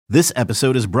This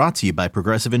episode is brought to you by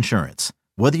Progressive Insurance.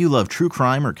 Whether you love true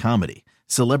crime or comedy,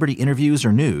 celebrity interviews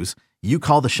or news, you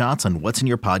call the shots on what's in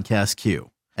your podcast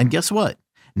queue. And guess what?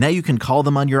 Now you can call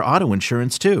them on your auto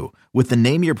insurance too with the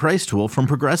Name Your Price tool from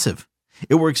Progressive.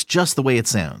 It works just the way it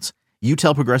sounds. You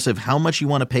tell Progressive how much you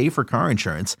want to pay for car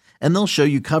insurance, and they'll show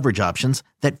you coverage options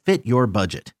that fit your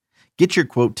budget. Get your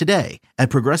quote today at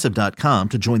Progressive.com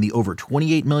to join the over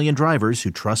 28 million drivers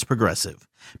who trust Progressive.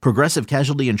 Progressive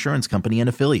Casualty Insurance Company and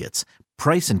Affiliates.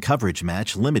 Price and coverage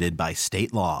match limited by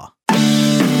state law.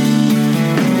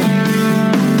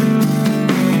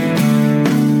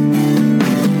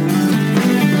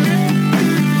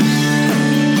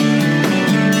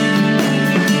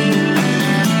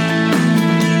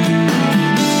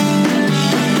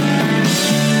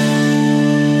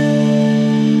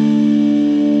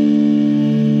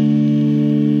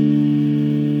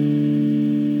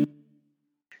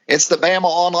 It's the Bama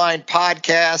Online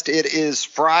Podcast. It is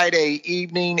Friday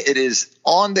evening. It is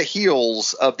on the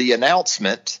heels of the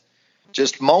announcement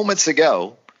just moments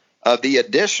ago of the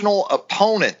additional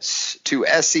opponents to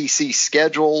SEC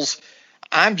schedules.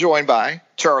 I'm joined by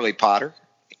Charlie Potter.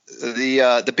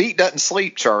 The beat doesn't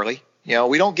sleep, Charlie. You know,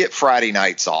 we don't get Friday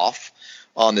nights off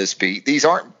on this beat. These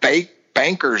aren't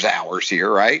bankers' hours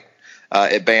here, right,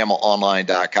 at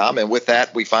BamaOnline.com. And with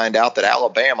that, we find out that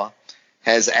Alabama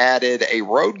has added a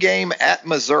road game at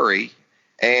Missouri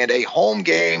and a home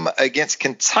game against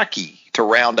Kentucky to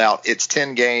round out its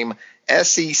 10-game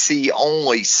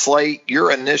SEC-only slate.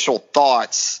 Your initial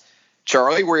thoughts,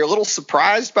 Charlie? Were you a little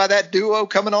surprised by that duo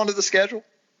coming onto the schedule?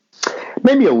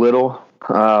 Maybe a little.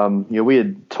 We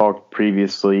had talked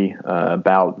previously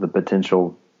about the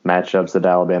potential matchups that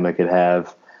Alabama could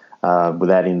have with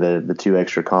adding the two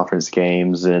extra conference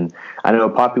games. And I know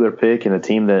a popular pick and a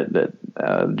team that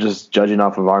just judging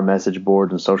off of our message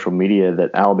boards and social media,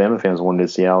 that Alabama fans wanted to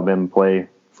see Alabama play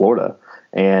Florida.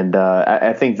 And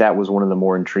I think that was one of the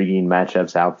more intriguing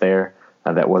matchups out there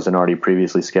that wasn't already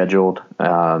previously scheduled.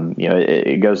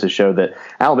 It goes to show that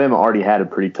Alabama already had a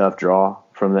pretty tough draw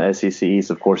from the SEC East.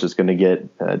 Of course, it's going to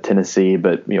get Tennessee,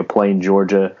 but playing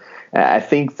Georgia. I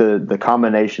think the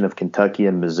combination of Kentucky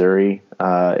and Missouri,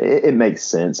 it makes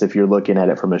sense if you're looking at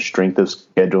it from a strength of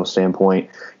schedule standpoint.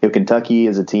 Kentucky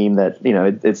is a team that,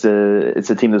 it's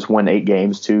a team that's won 8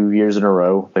 games 2 years in a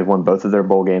row. They've won both of their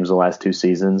bowl games the last 2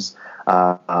 seasons.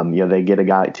 They get a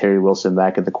guy like Terry Wilson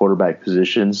back at the quarterback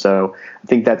position. So I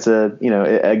think that's a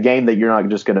game that you're not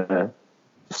just going to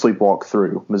sleepwalk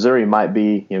through. Missouri might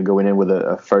be, going in with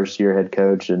a first-year head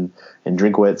coach and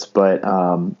Drinkwitz, but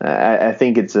I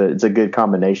think it's a good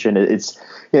combination. It's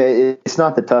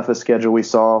not the toughest schedule we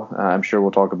saw. I'm sure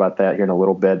we'll talk about that here in a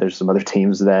little bit. There's some other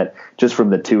teams that just from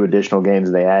the 2 additional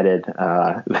games they added,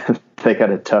 they got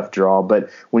a tough draw. But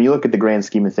when you look at the grand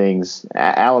scheme of things,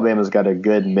 Alabama's got a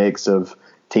good mix of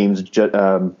teams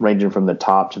ranging from the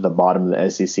top to the bottom of the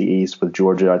SEC East, with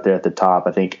Georgia right there at the top.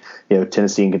 I think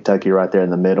Tennessee and Kentucky are right there in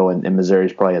the middle, and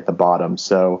Missouri's probably at the bottom.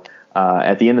 So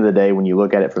at the end of the day, when you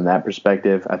look at it from that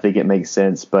perspective, I think it makes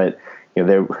sense. But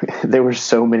there were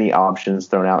so many options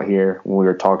thrown out here when we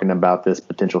were talking about this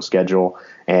potential schedule.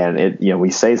 And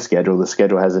we say schedule, the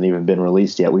schedule hasn't even been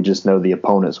released yet. We just know the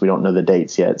opponents. We don't know the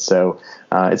dates yet. So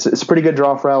it's a pretty good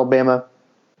draw for Alabama.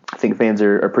 I think fans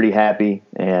are pretty happy,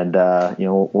 and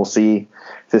we'll see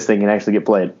if this thing can actually get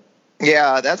played.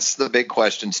 Yeah, that's the big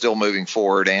question still moving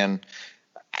forward, and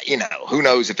who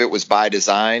knows if it was by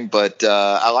design, but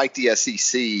I like the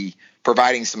SEC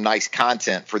providing some nice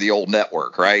content for the old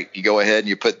network, right? You go ahead and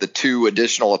you put the 2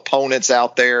 additional opponents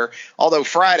out there, although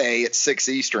Friday at 6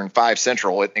 Eastern, 5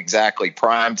 Central isn't exactly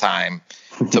prime time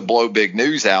to blow big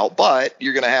news out, but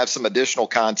you're going to have some additional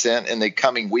content in the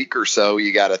coming week or so,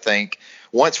 you got to think,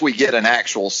 once we get an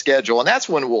actual schedule. And that's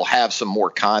when we'll have some more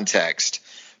context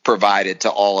provided to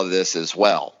all of this as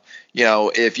well.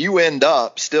 If you end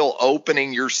up still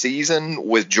opening your season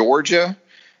with Georgia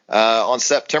on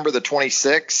September the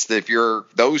 26th, if you're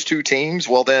those 2 teams,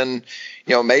 well then,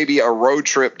 maybe a road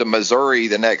trip to Missouri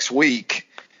the next week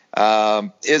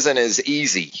isn't as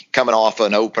easy coming off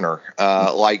an opener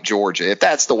like Georgia. If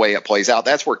that's the way it plays out,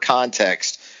 that's where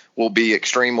context will be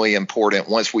extremely important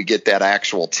once we get that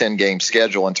actual 10-game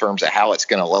schedule in terms of how it's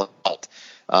going to look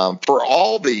for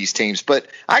all these teams. But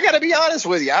I got to be honest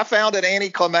with you, I found it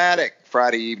anticlimactic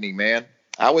Friday evening, man.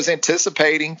 I was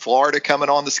anticipating Florida coming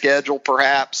on the schedule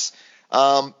perhaps,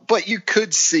 but you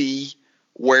could see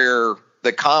where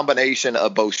the combination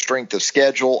of both strength of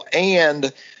schedule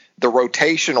and the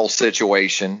rotational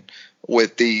situation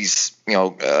with these,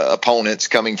 opponents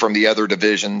coming from the other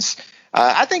divisions.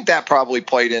 I think that probably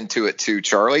played into it too,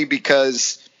 Charlie,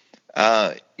 because,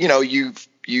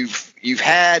 you've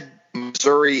had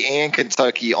Missouri and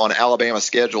Kentucky on Alabama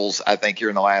schedules, I think, here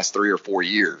in the last 3 or 4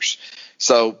 years.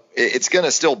 So it's going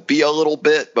to still be a little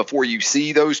bit before you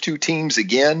see those two teams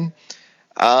again.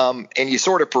 And you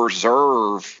sort of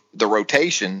preserve the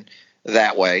rotation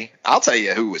that way. I'll tell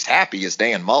you who was happy is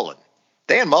Dan Mullen.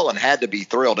 Dan Mullen had to be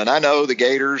thrilled. And I know the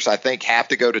Gators, I think, have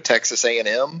to go to Texas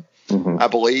A&M, I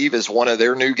believe, is one of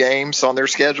their new games on their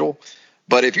schedule.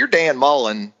 But if you're Dan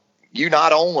Mullen, you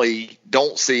not only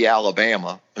don't see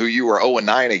Alabama, who you were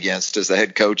 0-9 against as the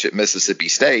head coach at Mississippi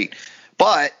State,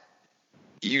 but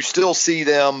you still see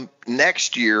them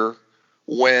next year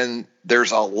when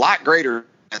there's a lot greater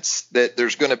chance that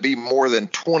there's going to be more than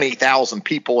 20,000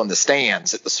 people in the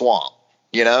stands at the Swamp.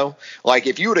 You know, like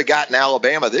if you would have gotten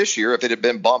Alabama this year, if it had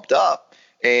been bumped up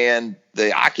and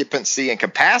the occupancy and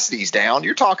capacity's down,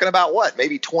 you're talking about what,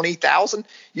 maybe 20,000?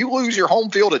 You lose your home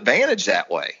field advantage that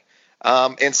way.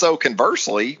 And so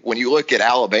conversely, when you look at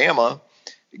Alabama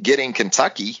getting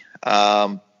Kentucky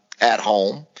at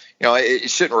home, you know, it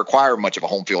shouldn't require much of a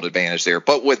home field advantage there.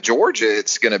 But with Georgia,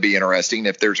 it's going to be interesting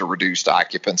if there's a reduced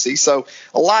occupancy. So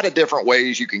a lot of different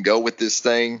ways you can go with this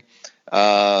thing.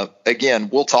 Again,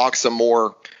 we'll talk some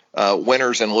more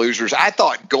winners and losers. I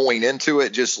thought going into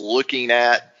it, just looking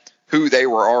at who they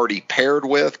were already paired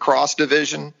with cross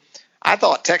division, I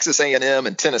thought Texas A&M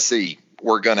and Tennessee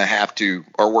were going to have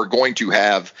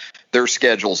their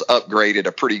schedules upgraded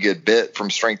a pretty good bit from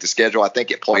strength of schedule. I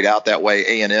think it played out that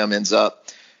way. A&M ends up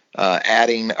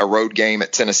adding a road game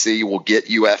at Tennessee. Will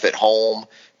get UF at home.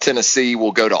 Tennessee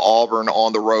will go to Auburn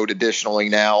on the road additionally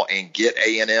now and get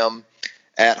A&M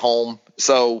at home.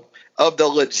 So of the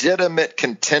legitimate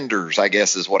contenders, I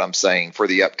guess is what I'm saying, for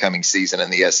the upcoming season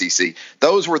in the SEC,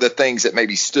 those were the things that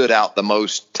maybe stood out the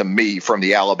most to me from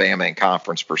the Alabama and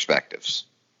conference perspectives.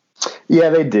 Yeah,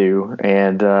 they do.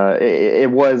 And it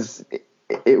was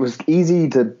easy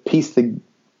to piece the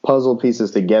puzzle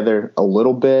pieces together a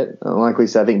little bit. Like we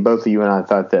said, I think both of you and I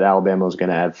thought that Alabama was going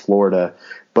to add Florida,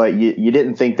 but you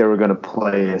didn't think they were going to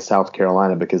play South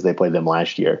Carolina because they played them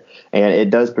last year. And it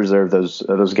does preserve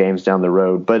those games down the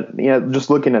road. But, you know, just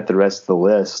looking at the rest of the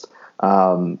list,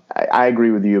 I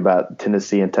agree with you about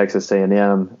Tennessee and Texas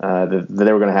A&M, that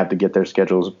they were going to have to get their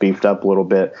schedules beefed up a little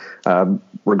bit,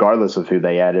 regardless of who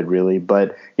they added, really.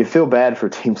 But you feel bad for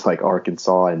teams like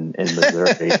Arkansas and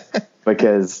Missouri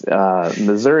because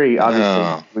Missouri,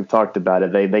 obviously, we've talked about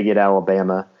it. They get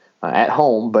Alabama at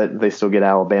home, but they still get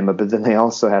Alabama. But then they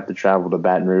also have to travel to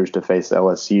Baton Rouge to face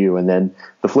LSU. And then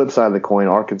the flip side of the coin,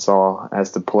 Arkansas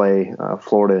has to play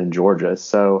Florida and Georgia.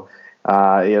 So,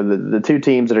 the two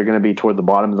teams that are going to be toward the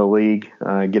bottom of the league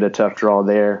get a tough draw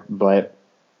there. But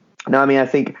no, I mean, I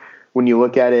think when you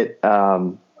look at it,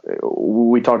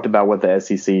 we talked about what the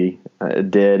SEC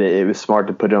did. It was smart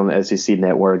to put it on the SEC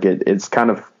network. It's kind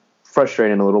of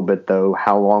frustrating a little bit, though,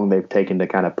 how long they've taken to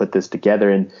kind of put this together.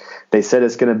 And they said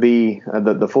it's going to be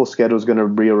the full schedule is going to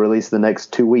be released the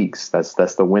next 2 weeks. That's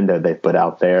the window they've put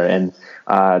out there. And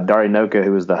Dari Noka,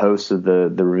 who was the host of the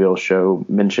Reveal show,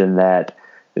 mentioned that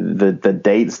the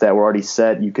dates that were already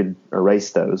set, you could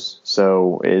erase those.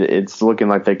 So it's looking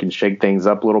like they can shake things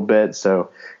up a little bit.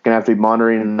 So gonna have to be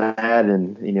monitoring that,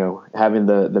 and having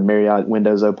the Marriott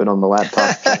windows open on the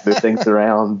laptop to move things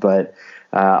around. But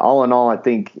all in all, I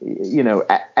think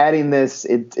adding this,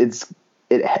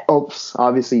 it helps.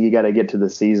 Obviously, you got to get to the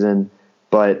season,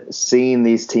 but seeing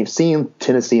these teams, seeing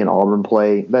Tennessee and Auburn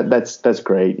play, that's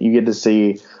great. You get to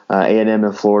see A&M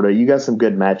and Florida. You got some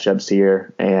good matchups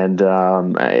here, and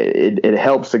it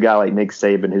helps a guy like Nick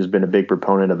Saban, who's been a big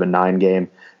proponent of a 9-game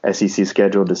SEC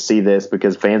schedule, to see this,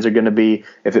 because fans are going to be,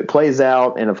 if it plays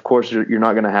out, and of course you're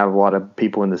not going to have a lot of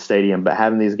people in the stadium, but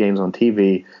having these games on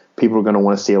TV, people are going to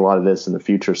want to see a lot of this in the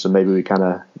future. So maybe we kind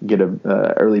of get a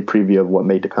early preview of what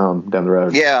may to come down the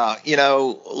road. Yeah,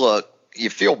 look, you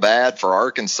feel bad for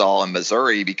Arkansas and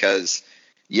Missouri because,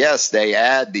 yes, they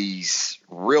add these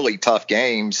really tough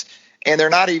games, and they're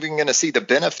not even going to see the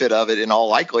benefit of it in all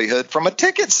likelihood from a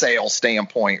ticket sales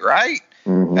standpoint, right?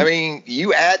 Mm-hmm. I mean,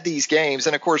 you add these games,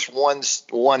 and of course,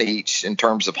 one each in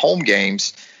terms of home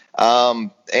games,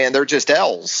 and they're just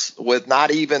L's with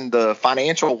not even the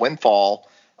financial windfall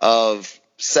of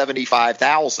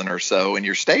 75,000 or so in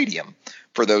your stadium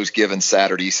for those given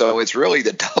Saturdays. So it's really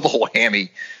the double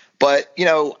whammy. But,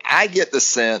 I get the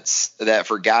sense that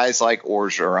for guys like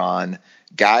Orgeron,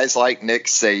 guys like Nick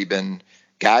Saban,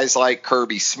 guys like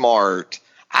Kirby Smart,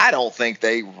 I don't think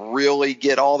they really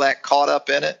get all that caught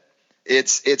up in it.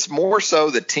 It's more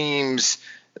so the teams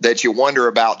that you wonder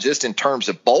about just in terms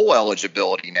of bowl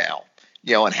eligibility now,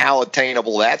 and how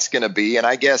attainable that's going to be. And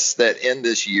I guess that in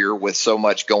this year with so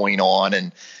much going on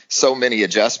and so many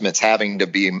adjustments having to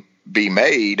be be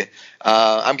made.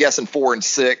 I'm guessing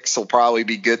 4-6 will probably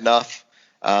be good enough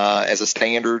as a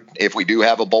standard if we do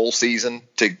have a bowl season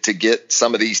to get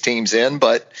some of these teams in.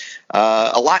 But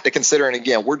a lot to consider. And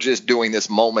again, we're just doing this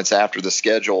moments after the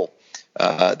schedule,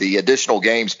 the additional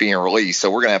games being released.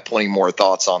 So we're going to have plenty more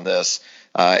thoughts on this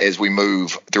as we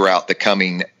move throughout the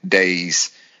coming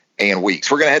days and weeks.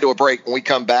 We're going to head to a break. When we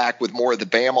come back with more of the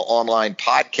Bama Online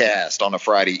podcast on a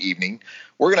Friday evening,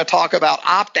 we're going to talk about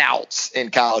opt-outs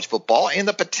in college football and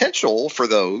the potential for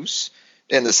those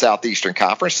in the Southeastern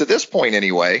Conference. To this point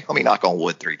anyway, let me knock on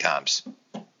wood 3 times.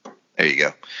 There you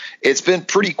go. It's been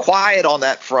pretty quiet on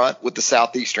that front with the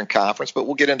Southeastern Conference, but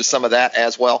we'll get into some of that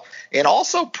as well. And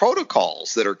also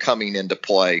protocols that are coming into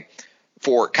play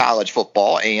for college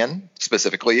football and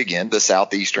specifically, again, the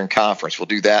Southeastern Conference. We'll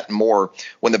do that and more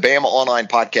when the Bama Online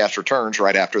podcast returns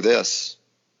right after this.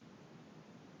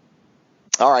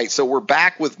 All right, so we're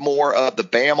back with more of the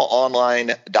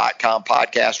BamaOnline.com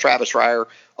podcast. Travis Reier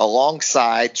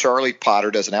alongside Charlie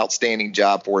Potter does an outstanding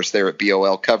job for us there at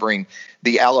BOL covering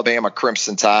the Alabama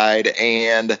Crimson Tide.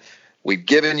 And we've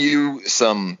given you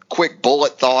some quick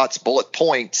bullet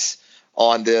points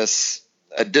on these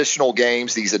additional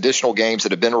games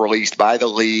that have been released by the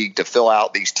league to fill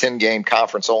out these 10-game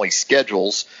conference-only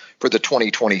schedules for the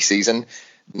 2020 season.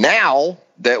 Now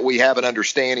that we have an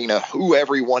understanding of who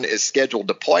everyone is scheduled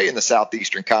to play in the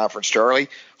Southeastern Conference, Charlie,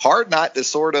 hard not to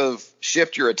sort of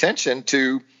shift your attention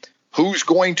to who's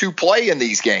going to play in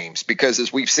these games, because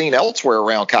as we've seen elsewhere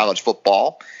around college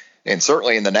football, and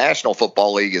certainly in the National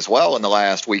Football League as well in the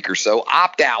last week or so,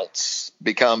 opt-outs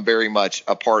become very much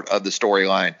a part of the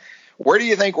storyline. Where do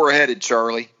you think we're headed,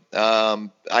 Charlie?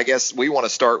 I guess we want to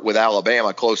start with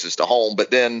Alabama closest to home,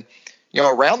 but then,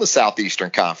 around the Southeastern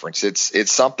Conference,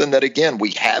 it's something that, again,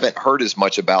 we haven't heard as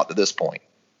much about to this point.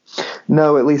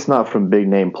 No, at least not from big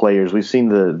name players. We've seen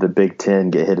the Big Ten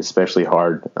get hit especially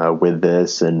hard with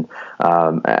this, and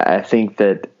I think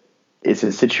that it's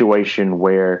a situation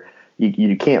where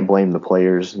you can't blame the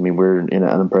players. I mean, we're in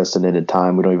an unprecedented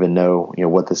time. We don't even know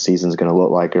what the season's going to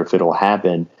look like or if it'll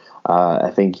happen.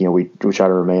 I think we try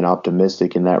to remain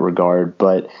optimistic in that regard,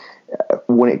 but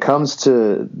when it comes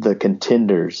to the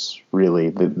contenders, really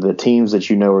the teams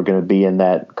that are going to be in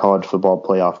that college football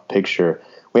playoff picture,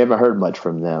 we haven't heard much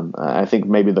from them. I think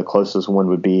maybe the closest one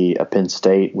would be a Penn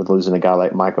State with losing a guy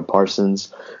like Micah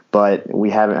Parsons, but we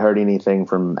haven't heard anything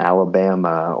from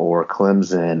Alabama or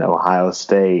Clemson, Ohio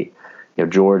State,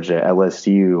 Georgia,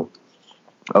 LSU,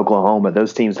 Oklahoma.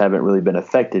 Those teams haven't really been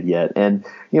affected yet. And,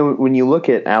 when you look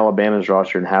at Alabama's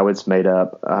roster and how it's made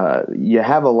up, you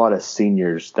have a lot of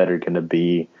seniors that are going to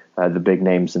be the big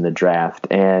names in the draft.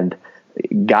 And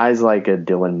guys like a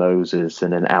Dylan Moses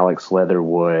and an Alex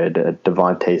Leatherwood, a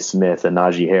Devontae Smith, and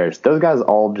Najee Harris, those guys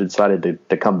all decided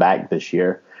to come back this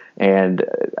year. And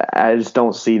I just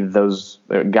don't see those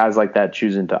guys like that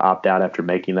choosing to opt out after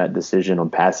making that decision on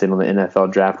passing on the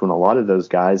NFL draft, when a lot of those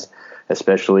guys,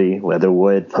 especially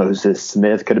Leatherwood, Moses,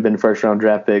 Smith, could have been first-round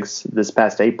draft picks this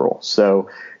past April. So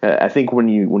I think when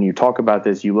you talk about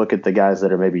this, you look at the guys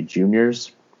that are maybe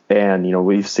juniors, and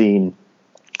we've seen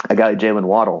a guy like Jalen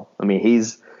Waddle. I mean,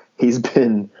 he's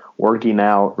been working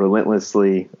out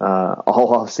relentlessly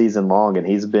all off season long, and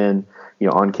he's been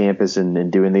on campus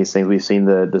and doing these things. We've seen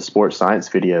the sports science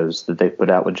videos that they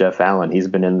put out with Jeff Allen. He's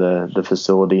been in the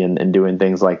facility and doing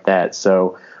things like that.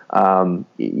 So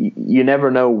you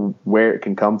never know where it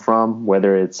can come from,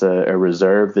 whether it's a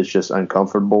reserve that's just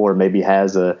uncomfortable or maybe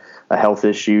has a health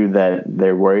issue that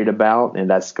they're worried about, and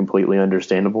that's completely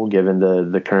understandable given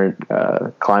the current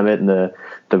climate and the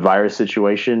virus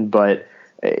situation. But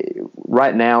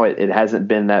right now, it hasn't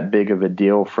been that big of a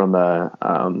deal from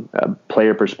a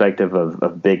player perspective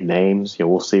of big names.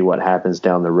 We'll see what happens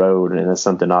down the road, and that's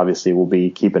something obviously we'll be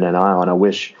keeping an eye on. I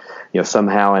wish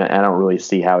somehow, and I don't really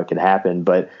see how it could happen,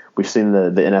 but we've seen the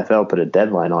NFL put a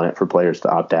deadline on it for players to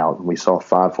opt out. We saw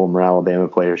 5 former Alabama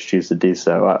players choose to do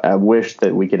so. I wish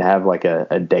that we could have like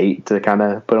a date to kind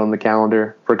of put on the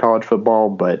calendar for college football,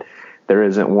 but there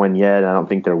isn't one yet. I don't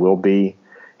think there will be.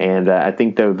 And I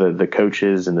think, though, the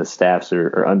coaches and the staffs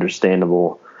are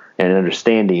understandable and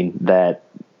understanding that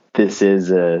this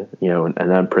is an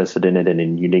unprecedented and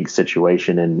a unique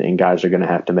situation, and guys are going to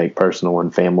have to make personal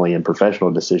and family and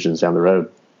professional decisions down the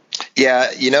road.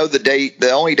 Yeah,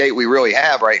 the only date we really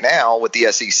have right now with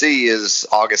the SEC is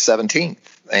August 17th,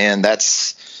 and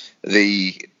that's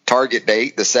the target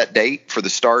date, the set date for the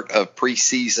start of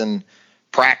preseason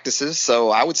practices.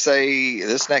 So I would say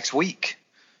this next week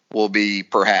will be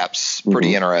perhaps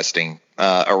pretty interesting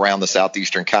around the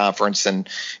Southeastern Conference. And,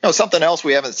 something else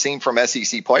we haven't seen from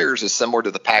SEC players is similar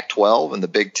to the Pac-12 and the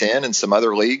Big Ten and some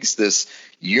other leagues, this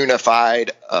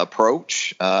unified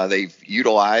approach. They've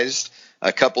utilized,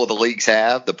 a couple of the leagues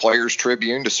have, the Players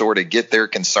Tribune to sort of get their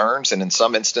concerns and in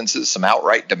some instances some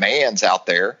outright demands out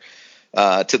there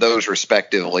to those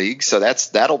respective leagues. So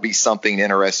that'll be something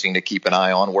interesting to keep an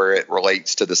eye on where it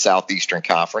relates to the Southeastern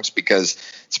Conference, because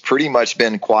it's pretty much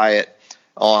been quiet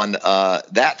on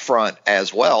that front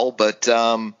as well. But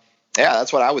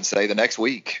that's what I would say the next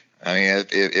week. I mean,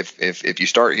 if you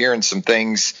start hearing some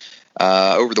things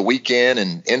over the weekend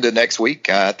and into next week,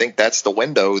 I think that's the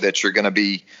window that you're going to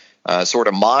be sort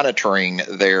of monitoring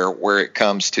there where it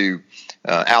comes to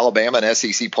Alabama and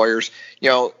SEC players.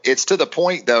 It's to the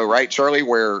point, though, right, Charlie,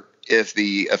 where if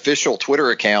the official Twitter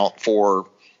account for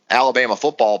Alabama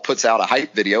football puts out a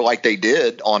hype video like they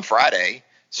did on Friday,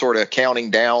 sort of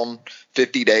counting down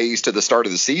 50 days to the start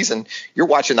of the season, you're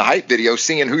watching the hype video,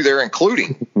 seeing who they're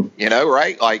including,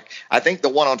 right? Like, I think the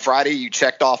one on Friday, you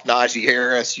checked off Najee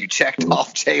Harris, you checked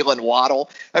off Jalen Waddle.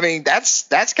 I mean,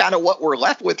 that's kind of what we're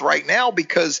left with right now,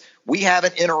 because we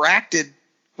haven't interacted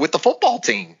with the football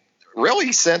team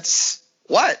really since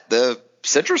the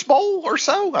Citrus Bowl or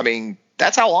so. I mean,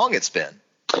 that's how long it's been.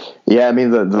 Yeah, I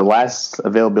mean, the last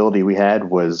availability we had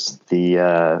was the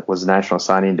National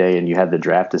Signing Day, and you had the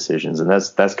draft decisions, and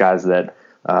that's guys that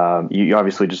you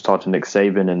obviously just talked to Nick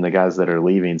Saban and the guys that are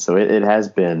leaving. So it has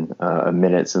been a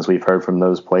minute since we've heard from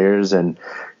those players, and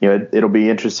it'll be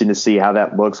interesting to see how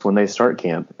that looks when they start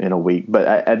camp in a week.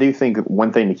 But I do think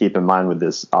one thing to keep in mind with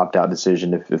this opt-out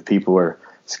decision, if people are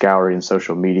scouring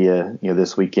social media,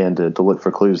 this weekend to look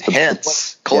for clues.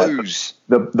 Clues.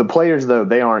 The players, though,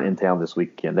 they aren't in town this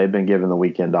weekend. They've been given the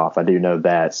weekend off. I do know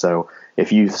that. So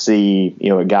if you see,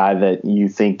 a guy that you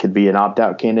think could be an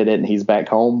opt-out candidate and he's back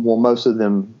home, well, most of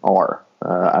them are.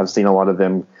 I've seen a lot of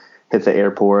them hit the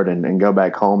airport and go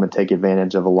back home and take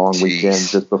advantage of a long weekend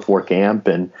just before camp.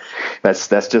 And that's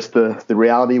just the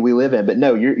reality we live in. But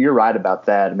no, you're right about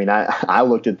that. I mean, I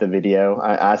looked at the video.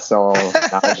 I saw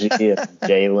Najee and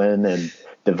Jalen and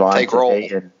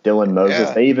Devontae and Dylan Moses.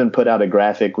 Yeah. They even put out a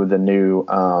graphic with a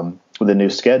new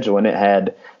schedule, and it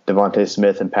had Devontae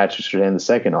Smith and Patrick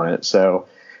Surtain II on it. So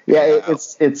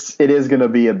it is going to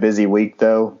be a busy week,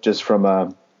 though, just from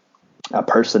a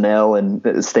personnel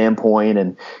and standpoint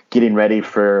and getting ready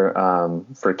for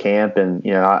camp.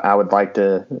 And, I would like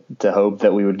to hope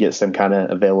that we would get some kind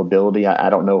of availability. I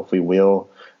don't know if we will,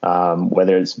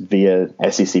 whether it's via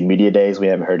SEC Media Days. We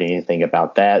haven't heard anything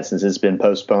about that since it's been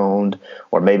postponed,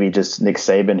 or maybe just Nick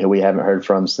Saban, who we haven't heard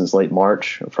from since late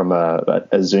March from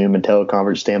a Zoom and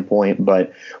teleconference standpoint,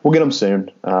 but we'll get them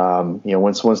soon.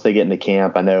 Once they get into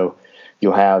camp, I know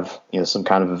you'll have, some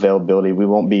kind of availability. We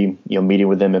won't be, meeting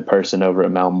with them in person over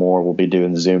at Mount Moore. We'll be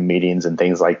doing Zoom meetings and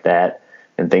things like that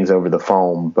and things over the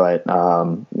phone. But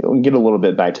we'll get a little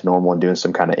bit back to normal and doing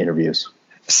some kind of interviews.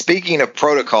 Speaking of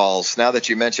protocols, now that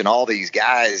you mentioned all these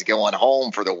guys going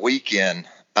home for the weekend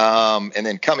and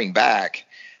then coming back,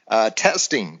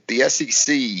 testing, the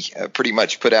SEC pretty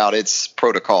much put out its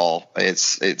protocol,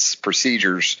 its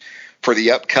procedures for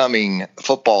the upcoming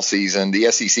football season.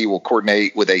 The SEC will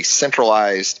coordinate with a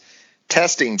centralized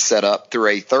testing setup through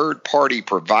a third-party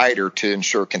provider to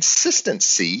ensure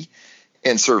consistency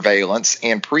in surveillance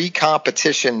and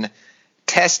pre-competition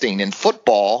testing. In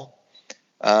football,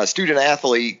 student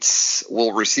athletes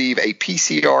will receive a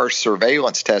PCR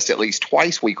surveillance test at least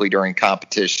twice weekly during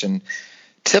competition,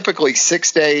 typically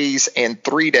 6 days and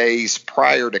 3 days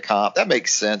prior to comp. That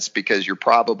makes sense because you're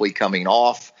probably coming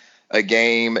off a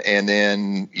game and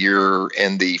then you're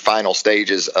in the final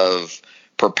stages of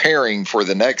preparing for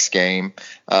the next game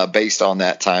based on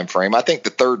that time frame. I think the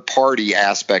third party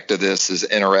aspect of this is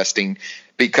interesting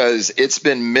because it's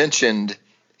been mentioned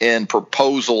in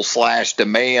proposal /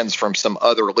 demands from some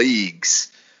other leagues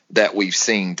that we've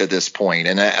seen to this point.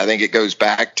 And I think it goes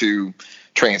back to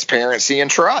transparency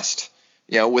and trust,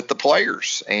 with the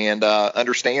players and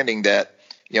understanding that,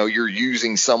 you're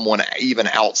using someone even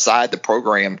outside the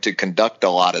program to conduct a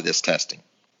lot of this testing.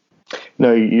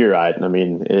 No, you're right. I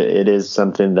mean, it is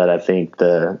something that I think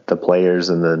the players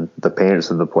and the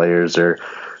parents of the players are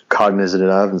cognizant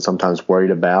of and sometimes worried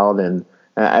about. And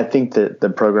I think that the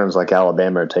programs like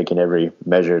Alabama are taking every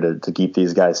measure to keep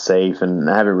these guys safe. And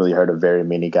I haven't really heard of very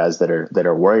many guys that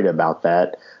are worried about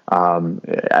that.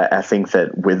 I think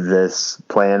that with this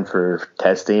plan for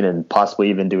testing and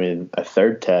possibly even doing a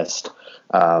third test,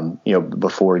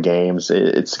 before games,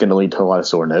 it's going to lead to a lot of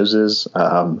sore noses.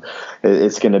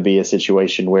 It's going to be a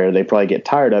situation where they probably get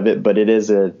tired of it, but it is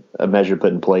a measure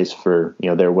put in place for,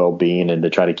 their well-being and to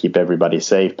try to keep everybody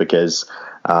safe because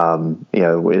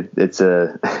It's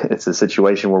a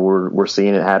situation where we're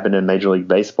seeing it happen in Major League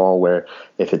Baseball, where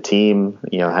if a team,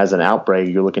 has an outbreak,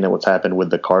 you're looking at what's happened with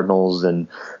the Cardinals and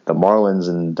the Marlins,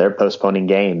 and they're postponing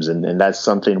games. And that's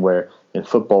something where in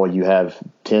football you have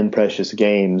 10 precious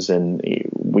games, and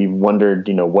we wondered,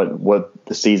 what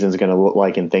the season's going to look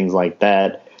like and things like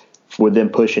that. With them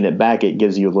pushing it back, it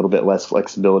gives you a little bit less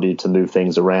flexibility to move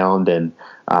things around, and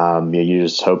you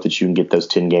just hope that you can get those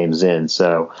 10 games in.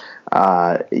 So,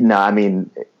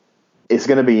 it's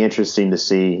going to be interesting to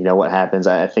see, what happens.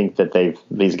 I think that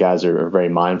these guys are very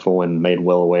mindful and made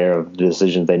well aware of the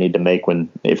decisions they need to make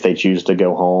if they choose to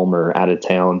go home or out of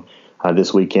town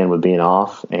this weekend with being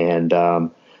off. And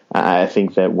I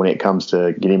think that when it comes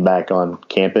to getting back on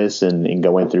campus and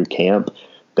going through camp,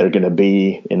 they're going to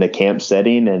be in the camp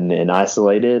setting and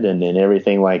isolated and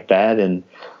everything like that. And,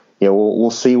 we'll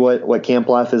see what camp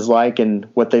life is like and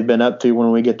what they've been up to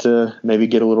when we get to maybe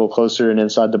get a little closer and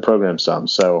inside the program some.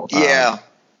 So, yeah.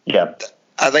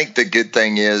 I think the good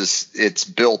thing is it's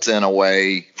built in a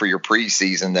way for your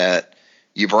preseason that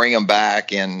you bring them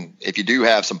back. And if you do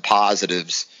have some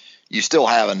positives, you still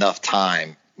have enough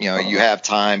time. You have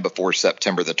time before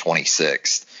September the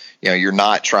 26th. You're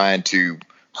not trying to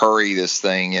hurry this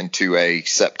thing into a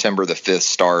September the 5th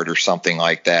start or something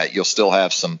like that. You'll still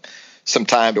have some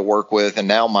time to work with. And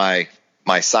now my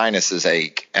sinuses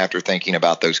ache after thinking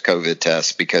about those COVID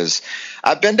tests, because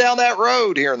I've been down that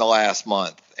road here in the last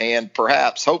month. And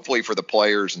perhaps, hopefully for the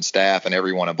players and staff and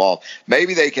everyone involved,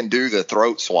 maybe they can do the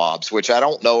throat swabs, which I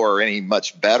don't know are any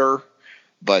much better.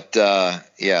 But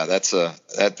that's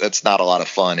not a lot of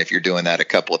fun if you're doing that a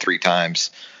couple of 3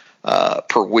 times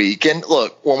per week. And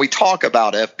look, when we talk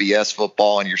about FBS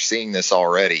football, and you're seeing this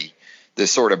already,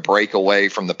 this sort of break away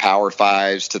from the Power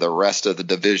Fives to the rest of the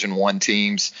Division I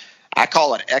teams, I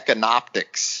call it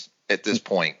economics at this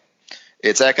point.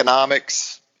 It's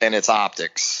economics and it's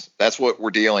optics. That's what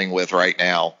we're dealing with right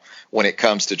now when it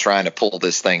comes to trying to pull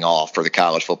this thing off for the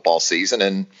college football season.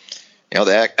 And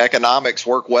the economics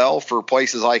work well for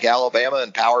places like Alabama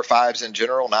and Power Fives in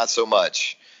general, not so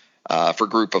much for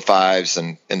Group of Fives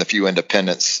and the few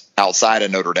independents outside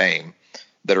of Notre Dame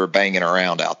that are banging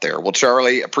around out there. Well,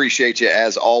 Charlie, appreciate you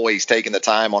as always taking the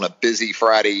time on a busy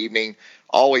Friday evening.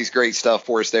 Always great stuff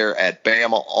for us there at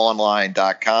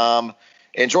BamaOnline.com.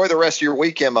 Enjoy the rest of your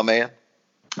weekend, my man.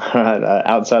 All right.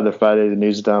 Outside the Friday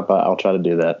news dump, I'll try to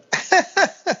do that.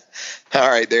 All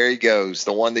right, there he goes,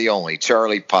 the one, the only,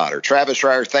 Charlie Potter. Travis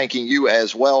Schreier, thanking you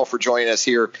as well for joining us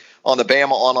here on the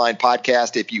Bama Online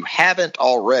Podcast. If you haven't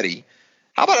already,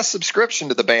 how about a subscription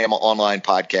to the Bama Online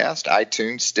Podcast?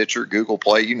 iTunes, Stitcher, Google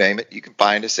Play, you name it. You can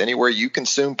find us anywhere you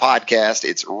consume podcasts.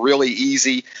 It's really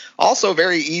easy. Also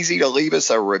very easy to leave us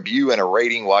a review and a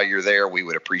rating while you're there. We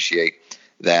would appreciate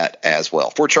that as well.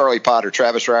 For Charlie Potter,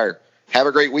 Travis Schreier, have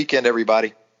a great weekend,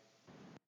 everybody.